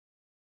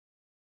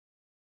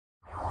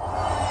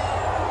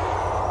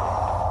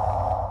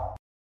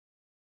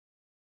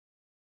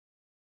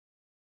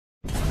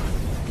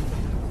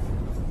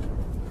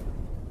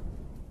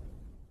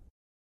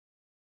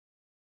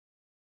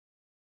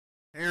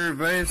Hey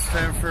everybody, it's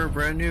time for a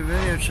brand new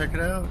video. Check it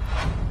out.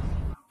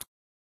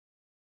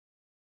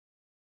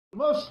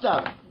 Most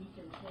stuff.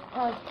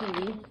 Pause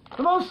TV.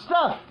 The most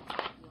stuff.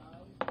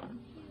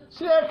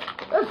 See that?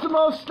 That's the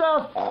most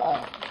stuff.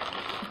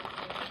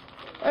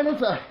 And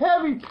it's a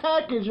heavy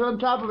package on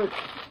top of it.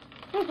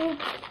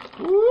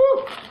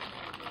 Woo!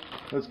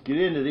 Let's get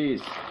into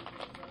these.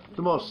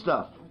 The most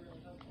stuff.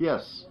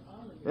 Yes,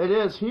 it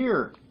is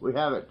here. We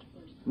have it.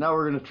 Now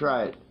we're going to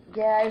try it.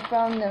 Yeah, I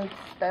found them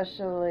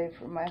specially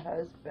for my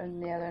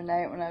husband the other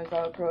night when I was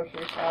out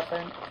grocery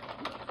shopping.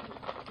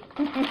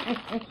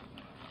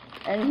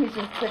 And he's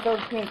just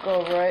tickled pink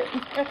over it.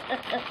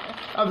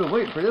 I've been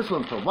waiting for this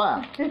one for a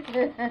while.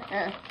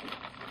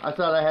 I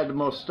thought I had the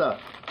most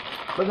stuff.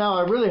 But now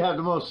I really have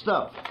the most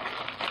stuff.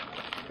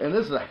 And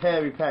this is a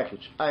heavy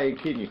package. I ain't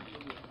kidding you.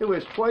 It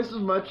weighs twice as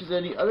much as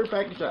any other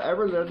package I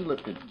ever done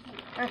lifted.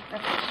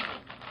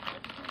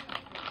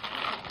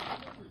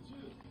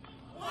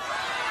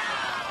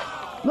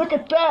 Look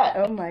at that!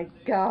 Oh my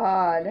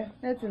god,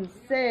 that's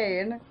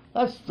insane.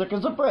 That's thick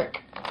as a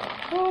brick.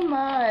 Oh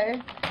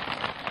my.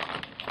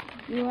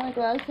 You want a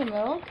glass of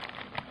milk?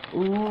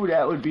 Ooh,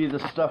 that would be the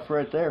stuff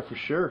right there for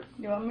sure.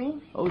 You want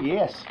me? Oh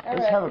yes, All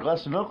let's right. have a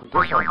glass of milk with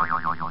this one.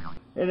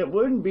 And it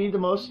wouldn't be the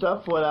most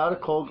stuff without a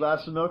cold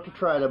glass of milk to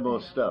try the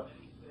most stuff.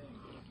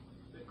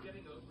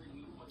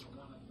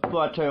 Well,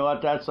 I tell you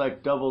what, that's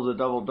like double the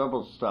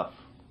double stuff.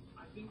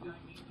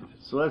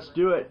 So let's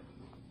do it.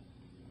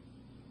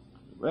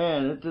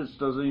 Man, it just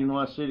doesn't even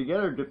want to stay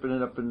together dipping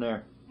it up in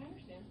there. I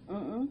understand.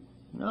 Mm-mm.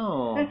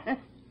 No.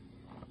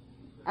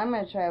 I'm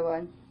gonna try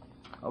one.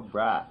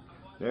 Alright.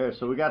 There,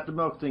 so we got the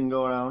milk thing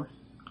going on.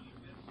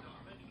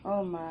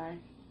 Oh my.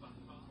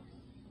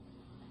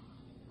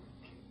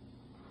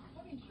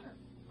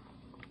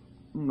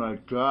 Oh my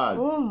god.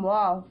 Oh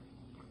wow.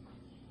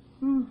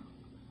 Mm.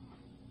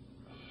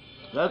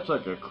 That's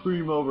like a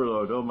cream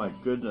overload. Oh my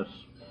goodness.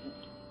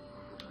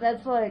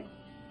 That's like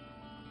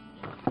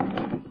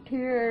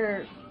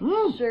pure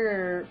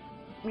sugar.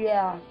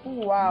 Yeah.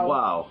 Wow.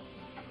 Wow.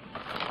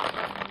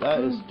 That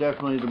is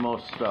definitely the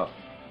most stuff.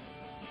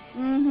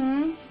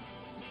 Mm-hmm.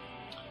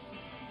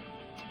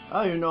 I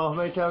don't even know how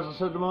many times I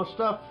said the most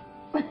stuff.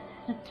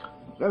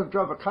 Just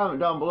drop a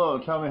comment down below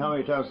and tell me how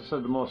many times I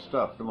said the most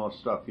stuff,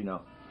 you know.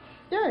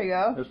 There you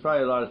go. There's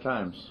probably a lot of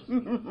times.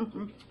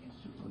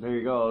 There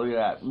you go, look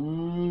at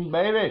that.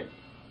 Baby!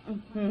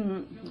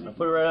 I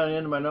put it right on the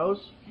end of my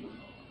nose.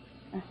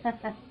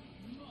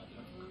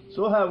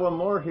 So we'll have one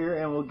more here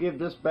and we'll give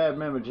this bad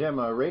mamma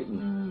jamma a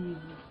rating.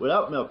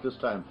 Without milk this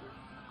time.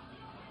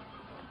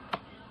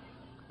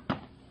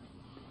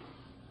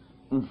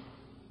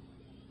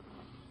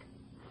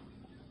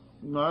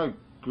 My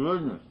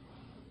goodness.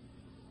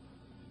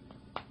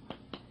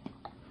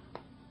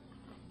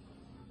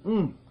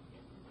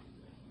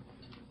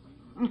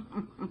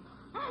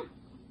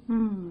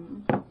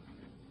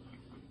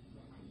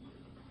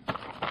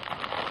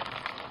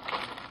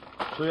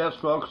 So yes,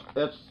 folks,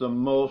 it's the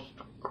most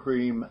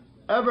cream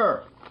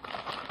ever.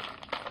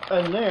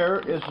 And there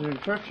is the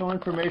nutritional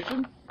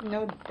information.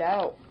 No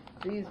doubt.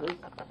 Jesus.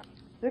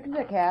 Look at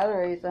the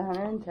calories,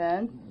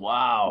 110.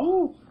 Wow.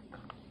 Ooh.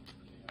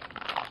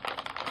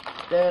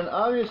 Then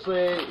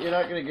obviously you're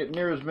not going to get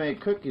near as many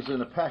cookies in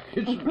the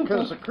package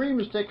because the cream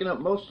is taking up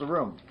most of the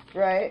room.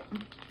 Right.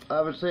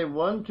 I would say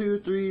 1,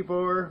 2, 3,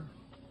 4,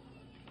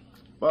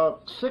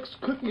 about 6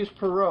 cookies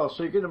per row.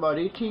 So you're getting about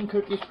 18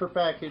 cookies per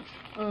package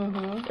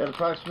at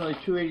approximately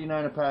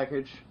 $2.89 a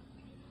package.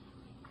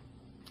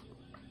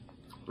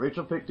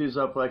 Rachel picked these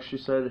up like she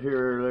said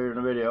here earlier in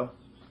the video.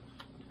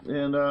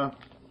 And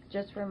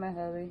just for my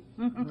hubby.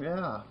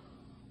 yeah.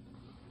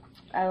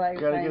 I like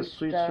Gotta find get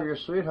sweets stuff. for your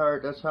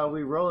sweetheart. That's how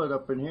we roll it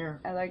up in here.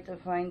 I like to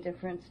find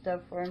different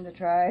stuff for him to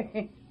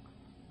try.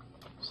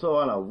 So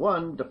on a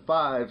 1 to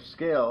 5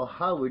 scale,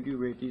 how would you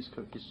rate these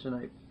cookies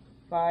tonight?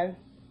 5.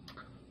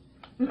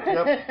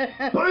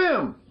 Yep.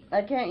 Bam!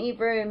 I can't eat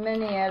very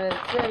many at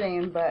a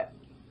sitting, but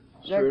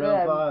they're Straight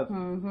good.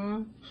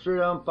 on 5.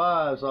 Straight on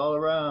 5s all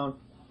around.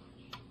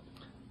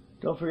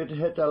 Don't forget to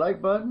hit that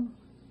like button.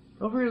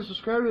 Don't forget to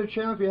subscribe to the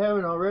channel if you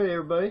haven't already,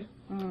 everybody.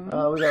 We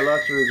got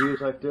lots of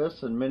reviews like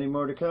this and many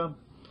more to come.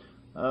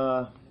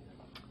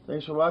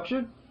 Thanks for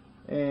watching,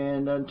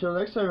 and until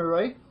next time,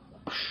 everybody.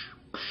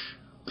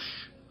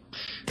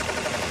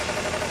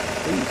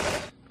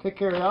 Peace. Take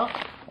care, y'all,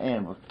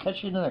 and we'll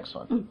catch you in the next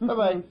one.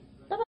 Bye-bye.